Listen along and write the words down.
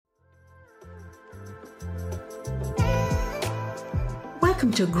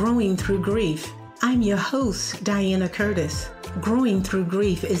Welcome to Growing Through Grief. I'm your host, Diana Curtis. Growing Through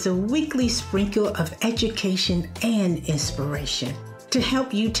Grief is a weekly sprinkle of education and inspiration to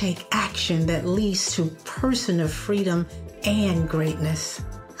help you take action that leads to personal freedom and greatness.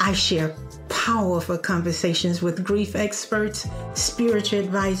 I share powerful conversations with grief experts, spiritual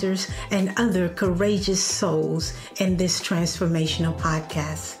advisors, and other courageous souls in this transformational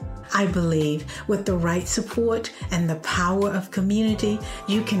podcast. I believe with the right support and the power of community,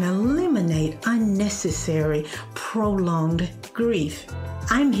 you can eliminate unnecessary, prolonged grief.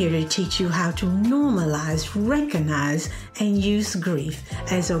 I'm here to teach you how to normalize, recognize, and use grief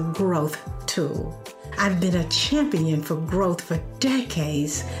as a growth tool. I've been a champion for growth for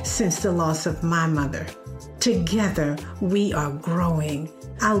decades since the loss of my mother. Together, we are growing.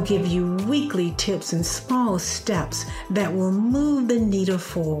 I'll give you weekly tips and small steps that will move the needle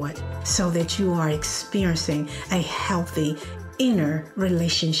forward so that you are experiencing a healthy inner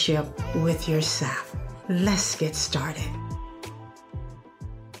relationship with yourself. Let's get started.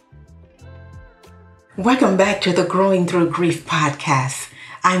 Welcome back to the Growing Through Grief podcast.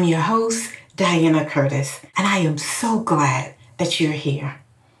 I'm your host, Diana Curtis, and I am so glad that you're here.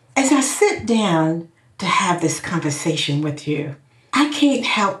 As I sit down to have this conversation with you, I can't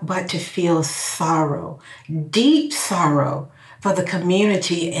help but to feel sorrow, deep sorrow for the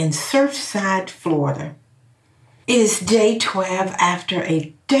community in Surfside, Florida. It is day 12 after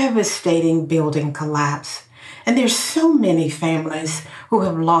a devastating building collapse, and there's so many families who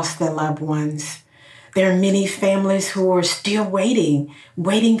have lost their loved ones. There are many families who are still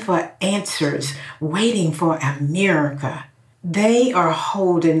waiting for answers, waiting for a miracle. They are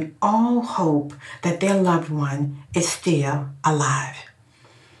holding all hope that their loved one is still alive.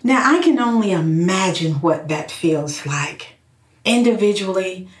 Now, I can only imagine what that feels like.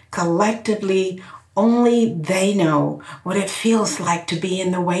 Individually, collectively, only they know what it feels like to be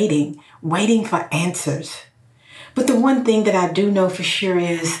in the waiting for answers. But the one thing that I do know for sure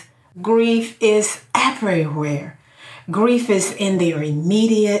is grief is everywhere. Grief is in their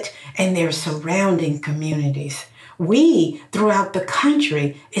immediate and their surrounding communities. We, throughout the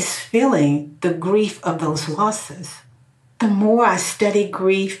country, is feeling the grief of those losses. The more I study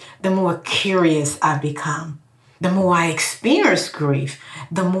grief, the more curious I become. The more I experience grief,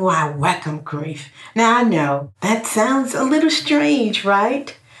 the more I welcome grief. Now, I know that sounds a little strange,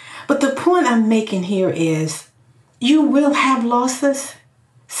 right? But the point I'm making here is you will have losses,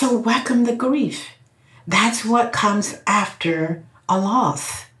 so welcome the grief. That's what comes after a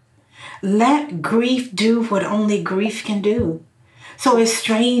loss. Let grief do what only grief can do. So as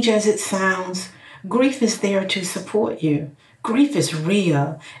strange as it sounds, grief is there to support you. Grief is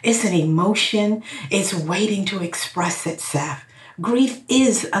real. It's an emotion. It's waiting to express itself. Grief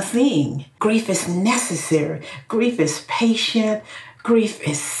is a thing. Grief is necessary. Grief is patient. Grief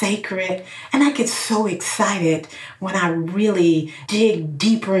is sacred. And I get so excited when I really dig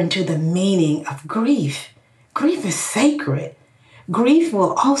deeper into the meaning of grief. Grief is sacred. Grief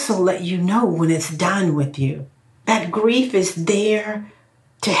will also let you know when it's done with you. That grief is there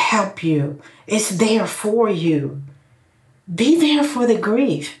to help you. It's there for you. Be there for the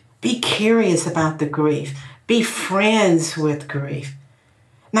grief. Be curious about the grief. Be friends with grief.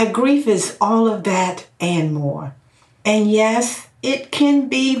 Now, grief is all of that and more. And yes, it can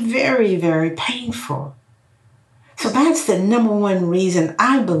be very, very painful. So that's the number one reason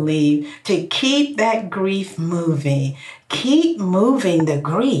I believe to keep that grief moving. Keep moving the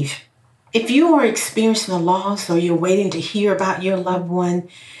grief. If you are experiencing a loss or you're waiting to hear about your loved one,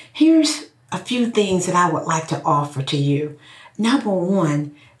 here's a few things that I would like to offer to you. Number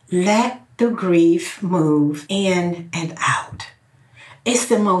one, let the grief move in and out. It's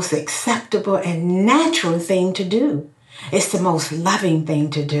the most acceptable and natural thing to do. It's the most loving thing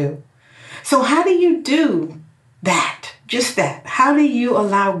to do. So how do you do that? Just that. How do you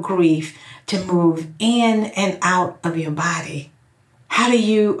allow grief to move in and out of your body? How do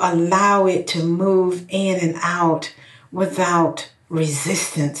you allow it to move in and out without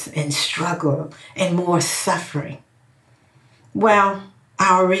resistance and struggle and more suffering? Well,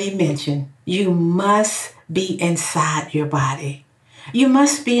 I already mentioned you must be inside your body. You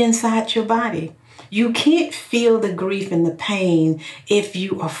must be inside your body. You can't feel the grief and the pain if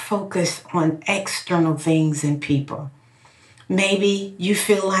you are focused on external things and people. Maybe you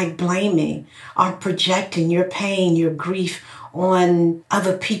feel like blaming or projecting your pain, your grief on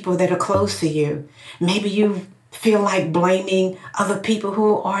other people that are close to you. Maybe you feel like blaming other people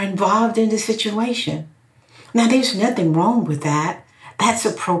who are involved in the situation. Now, there's nothing wrong with that. That's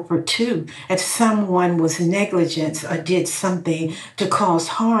appropriate too. If someone was negligent or did something to cause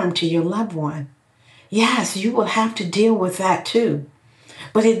harm to your loved one, yes, you will have to deal with that too.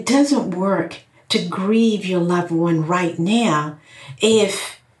 But it doesn't work to grieve your loved one right now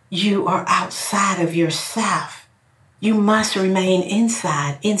if you are outside of yourself. You must remain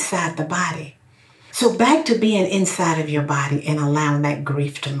inside the body. So back to being inside of your body and allowing that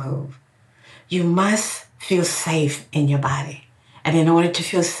grief to move. You must feel safe in your body. And in order to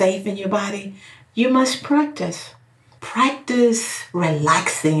feel safe in your body, you must practice. Practice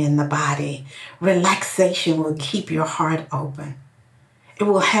relaxing in the body. Relaxation will keep your heart open. It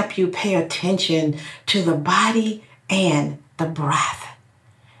will help you pay attention to the body and the breath.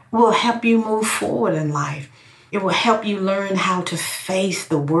 It will help you move forward in life. It will help you learn how to face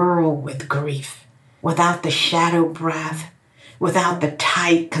the world with grief, without the shadow breath, without the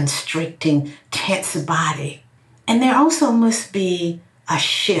tight, constricting, tense body. And there also must be a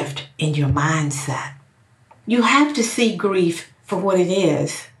shift in your mindset. You have to see grief for what it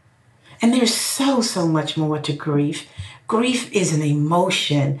is. And there's so much more to grief. Grief is an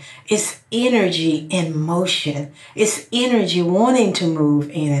emotion. It's energy in motion. It's energy wanting to move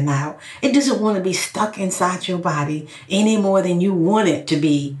in and out. It doesn't want to be stuck inside your body any more than you want it to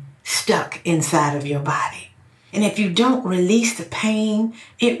be stuck inside of your body. And if you don't release the pain,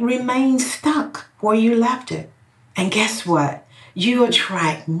 it remains stuck where you left it. And guess what? You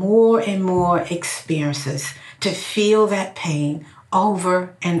attract more and more experiences to feel that pain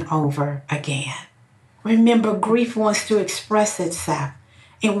over and over again. Remember, grief wants to express itself.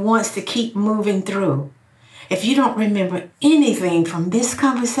 It wants to keep moving through. If you don't remember anything from this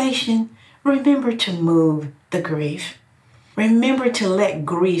conversation, remember to move the grief. Remember to let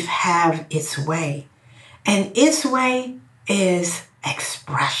grief have its way. And its way is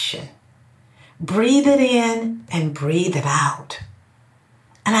expression. Breathe it in and breathe it out.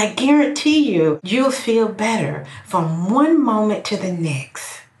 And I guarantee you'll feel better from one moment to the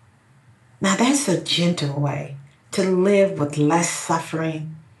next. Now that's a gentle way to live with less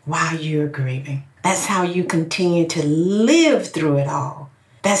suffering while you're grieving. That's how you continue to live through it all.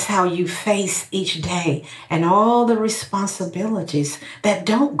 That's how you face each day and all the responsibilities that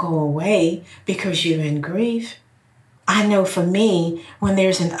don't go away because you're in grief. I know for me, when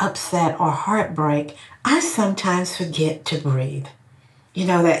there's an upset or heartbreak, I sometimes forget to breathe. You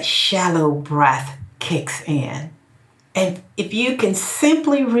know, that shallow breath kicks in. And if you can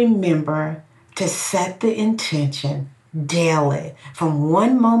simply remember to set the intention daily from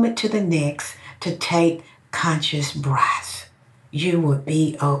one moment to the next to take conscious breaths, you will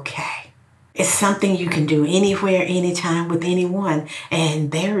be okay. It's something you can do anywhere, anytime with anyone,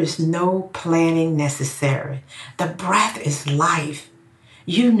 and there is no planning necessary. The breath is life.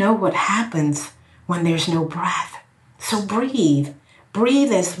 You know what happens when there's no breath. So breathe.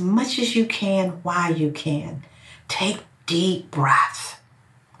 Breathe as much as you can while you can. Take deep breaths.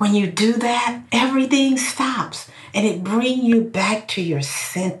 When you do that, everything stops and it brings you back to your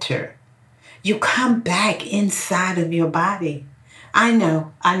center. You come back inside of your body. I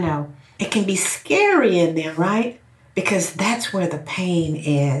know. It can be scary in there, right? Because that's where the pain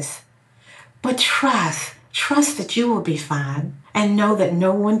is. But trust that you will be fine and know that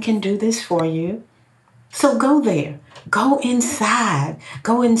no one can do this for you. So go there. Go inside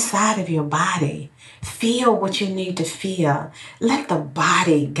of your body. Feel what you need to feel. Let the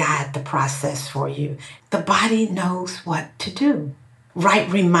body guide the process for you. The body knows what to do.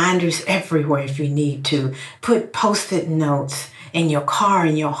 Write reminders everywhere if you need to. Put Post-it notes in your car,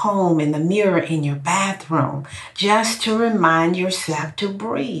 in your home, in the mirror, in your bathroom, just to remind yourself to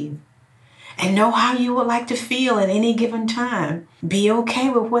breathe. And know how you would like to feel at any given time. Be okay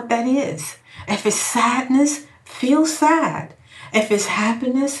with what that is. If it's sadness, feel sad. If it's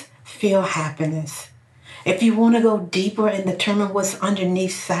happiness, feel happiness. If you want to go deeper and determine what's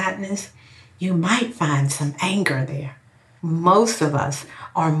underneath sadness, you might find some anger there. Most of us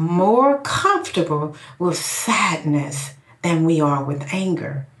are more comfortable with sadness than we are with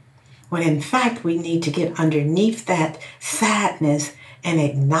anger. When in fact, we need to get underneath that sadness and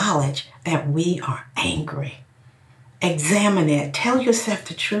acknowledge that we are angry. Examine it. Tell yourself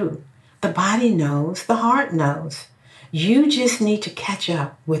the truth. The body knows, the heart knows. You just need to catch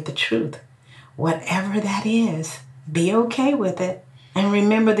up with the truth. Whatever that is, be okay with it. And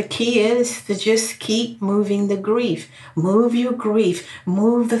remember, the key is to just keep moving the grief. Move your grief.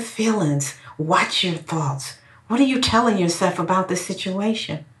 Move the feelings. Watch your thoughts. What are you telling yourself about the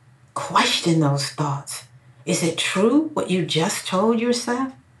situation? Question those thoughts. Is it true what you just told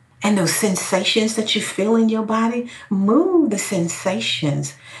yourself? And those sensations that you feel in your body, move the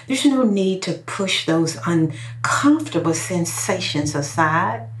sensations. There's no need to push those uncomfortable sensations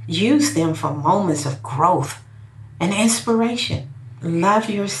aside. Use them for moments of growth and inspiration. Love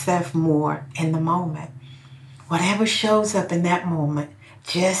yourself more in the moment. Whatever shows up in that moment,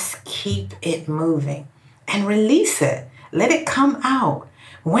 Just keep it moving and release it. Let it come out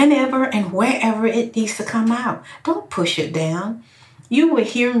whenever and wherever it needs to come out. Don't push it down. You will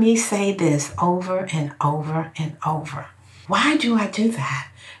hear me say this over and over and over. Why do I do that?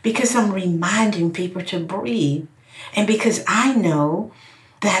 Because I'm reminding people to breathe. And because I know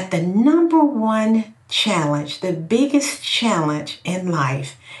that the number one challenge, the biggest challenge in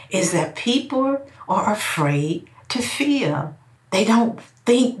life is that people are afraid to feel. They don't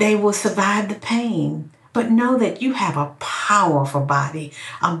think they will survive the pain. But know that you have a powerful body,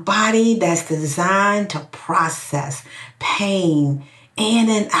 a body that's designed to process pain in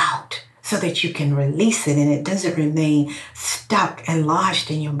and out so that you can release it and it doesn't remain stuck and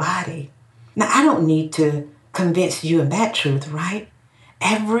lodged in your body. Now, I don't need to convince you of that truth, right?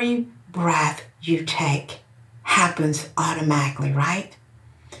 Every breath you take happens automatically, right?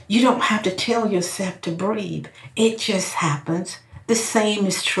 You don't have to tell yourself to breathe. It just happens. The same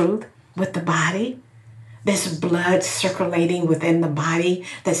is true with the body. There's blood circulating within the body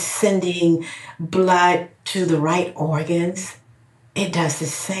that's sending blood to the right organs. It does the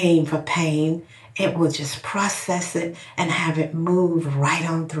same for pain. It will just process it and have it move right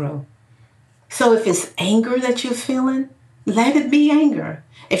on through. So if it's anger that you're feeling, let it be anger.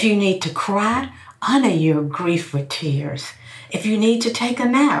 If you need to cry, honor your grief with tears. If you need to take a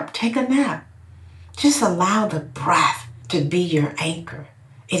nap, take a nap. Just allow the breath to be your anchor.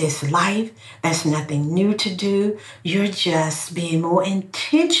 It is life. That's nothing new to do. You're just being more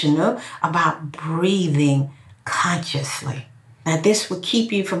intentional about breathing consciously. Now, this will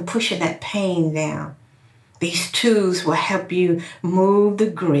keep you from pushing that pain down. These tools will help you move the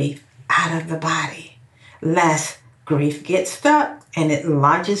grief out of the body. Lest grief gets stuck and it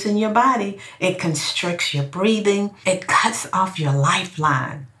lodges in your body. It constricts your breathing. It cuts off your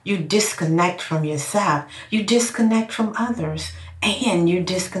lifeline. You disconnect from yourself. You disconnect from others. And you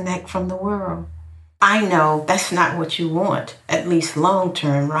disconnect from the world. I know that's not what you want, at least long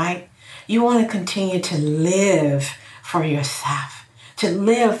term, right? You want to continue to live for yourself, to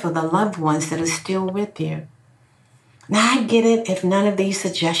live for the loved ones that are still with you. Now, I get it if none of these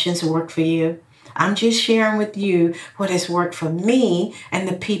suggestions work for you. I'm just sharing with you what has worked for me and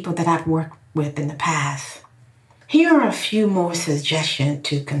the people that I've worked with in the past. Here are a few more suggestions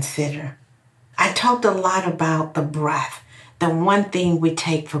to consider. I talked a lot about the breath. The one thing we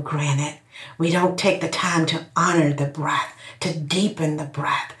take for granted. We don't take the time to honor the breath, to deepen the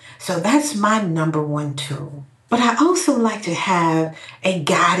breath. So that's my number one tool. But I also like to have a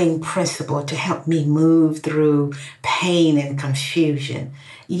guiding principle to help me move through pain and confusion.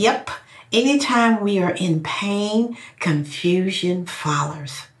 Yep, anytime we are in pain, confusion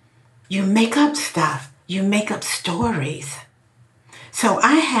follows. You make up stuff. You make up stories. So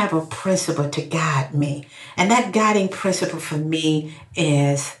I have a principle to guide me, and that guiding principle for me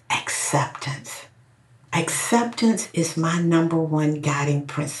is acceptance. Acceptance is my number one guiding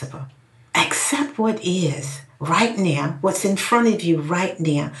principle. Accept what is right now, what's in front of you right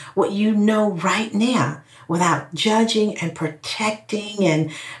now, what you know right now, without judging and protecting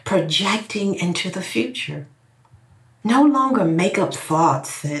and projecting into the future. No longer make up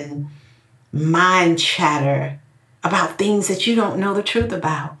thoughts and mind chatter about things that you don't know the truth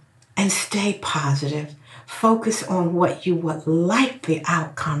about. And stay positive. Focus on what you would like the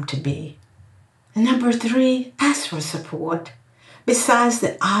outcome to be. Number 3, ask for support. Besides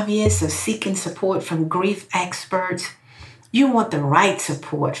the obvious of seeking support from grief experts, you want the right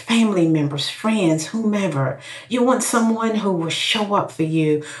support, family members, friends, whomever. You want someone who will show up for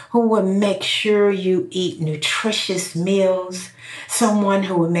you, who will make sure you eat nutritious meals, someone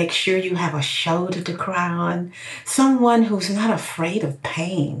who will make sure you have a shoulder to cry on, someone who's not afraid of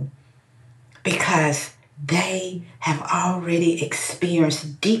pain because they have already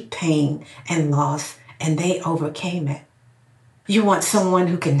experienced deep pain and loss and they overcame it. You want someone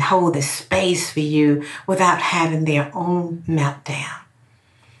who can hold the space for you without having their own meltdown.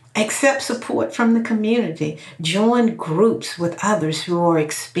 Accept support from the community. Join groups with others who are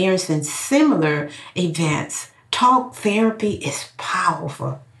experiencing similar events. Talk therapy is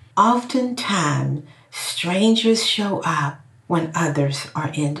powerful. Oftentimes, strangers show up when others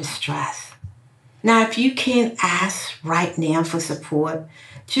are in distress. Now, if you can't ask right now for support,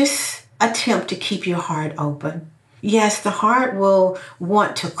 just attempt to keep your heart open. Yes, the heart will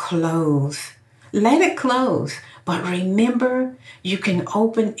want to close. Let it close. But remember, you can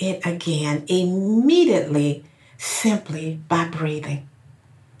open it again immediately simply by breathing.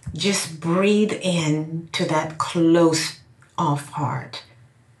 Just breathe in to that closed off heart.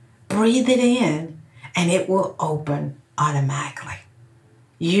 Breathe it in and it will open automatically.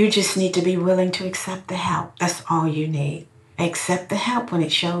 You just need to be willing to accept the help. That's all you need. Accept the help when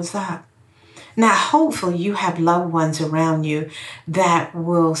it shows up. Now, hopefully you have loved ones around you that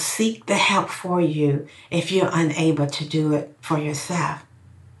will seek the help for you if you're unable to do it for yourself.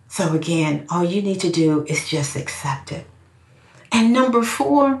 So again, all you need to do is just accept it. And number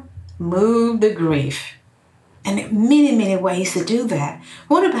 4, move the grief. And there are many, many ways to do that.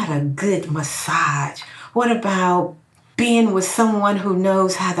 What about a good massage? What about being with someone who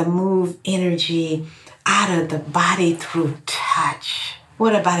knows how to move energy out of the body through touch?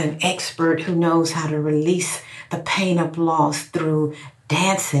 What about an expert who knows how to release the pain of loss through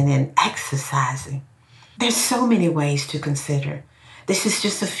dancing and exercising? There's so many ways to consider. This is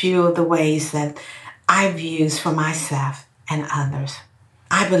just a few of the ways that I've used for myself and others.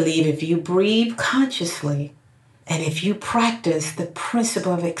 I believe if you breathe consciously and if you practice the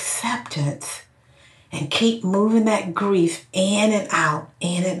principle of acceptance and keep moving that grief in and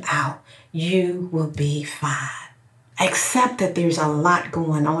out, you will be fine. Accept that there's a lot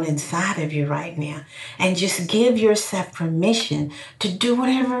going on inside of you right now and just give yourself permission to do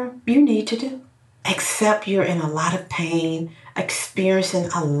whatever you need to do. Accept you're in a lot of pain, experiencing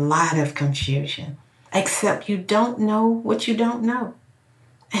a lot of confusion. Accept you don't know what you don't know.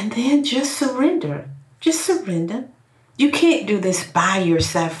 And then just surrender. Just surrender. You can't do this by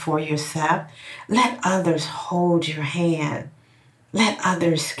yourself for yourself. Let others hold your hand. Let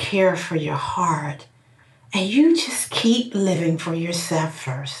others care for your heart. And you just keep living for yourself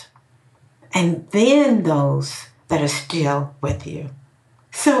first. And then those that are still with you.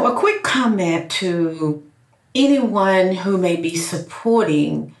 So a quick comment to anyone who may be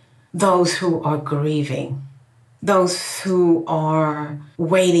supporting those who are grieving, those who are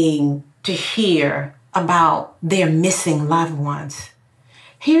waiting to hear about their missing loved ones.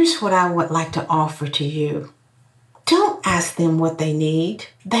 Here's what I would like to offer to you. Don't ask them what they need.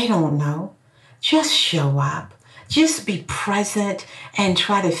 They don't know. Just show up. Just be present and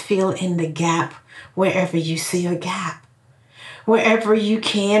try to fill in the gap wherever you see a gap. Wherever you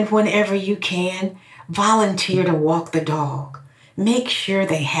can, whenever you can, volunteer to walk the dog. Make sure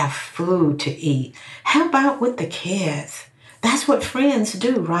they have food to eat. Help out with the kids. That's what friends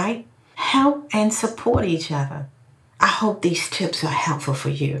do, right? Help and support each other. I hope these tips are helpful for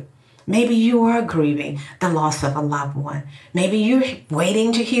you. Maybe you are grieving the loss of a loved one. Maybe you're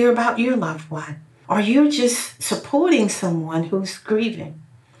waiting to hear about your loved one. Or you're just supporting someone who's grieving.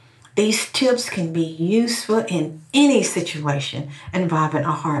 These tips can be useful in any situation involving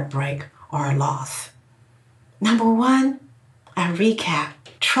a heartbreak or a loss. Number 1, a recap.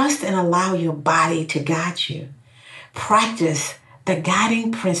 Trust and allow your body to guide you. Practice the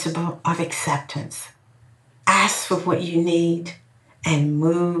guiding principle of acceptance. Ask for what you need and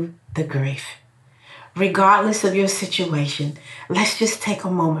move the grief. Regardless of your situation, let's just take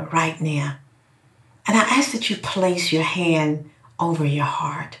a moment right now. And I ask that you place your hand over your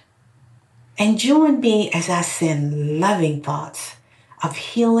heart. And join me as I send loving thoughts of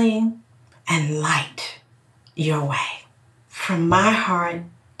healing and light your way. From my heart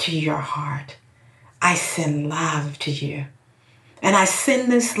to your heart, I send love to you. And I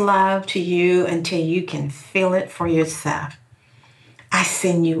send this love to you until you can feel it for yourself. I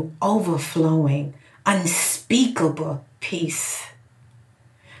send you overflowing, unspeakable peace.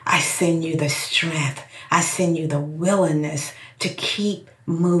 I send you the strength. I send you the willingness to keep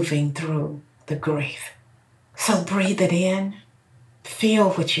moving through the grief. So breathe it in.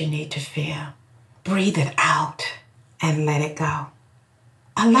 Feel what you need to feel. Breathe it out and let it go.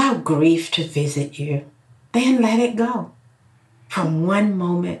 Allow grief to visit you. Then let it go. From one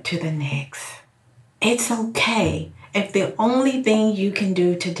moment to the next. It's okay if the only thing you can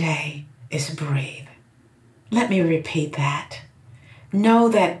do today is breathe. Let me repeat that. Know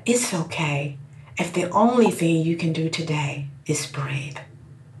that it's okay if the only thing you can do today is breathe.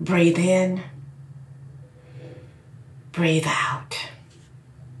 Breathe in. Breathe out.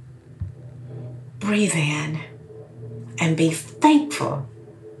 Breathe in and be thankful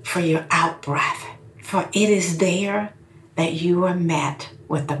for your out breath, for it is there that you are met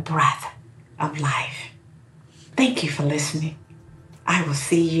with the breath of life. Thank you for listening. I will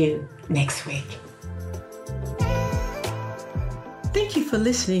see you next week. Thank you for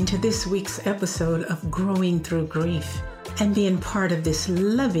listening to this week's episode of Growing Through Grief and being part of this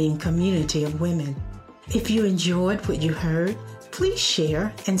loving community of women. If you enjoyed what you heard, please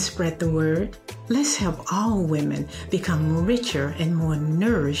share and spread the word. Let's help all women become richer and more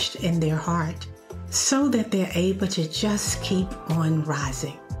nourished in their heart so that they're able to just keep on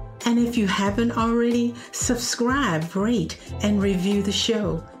rising. And if you haven't already, subscribe, rate, and review the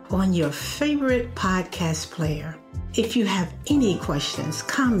show on your favorite podcast player. If you have any questions,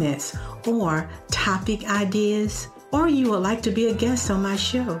 comments, or topic ideas, or you would like to be a guest on my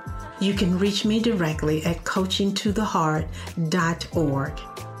show, you can reach me directly at coachingtotheheart.org.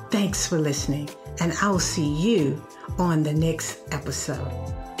 Thanks for listening, and I'll see you on the next episode.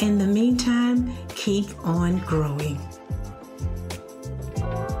 In the meantime, keep on growing.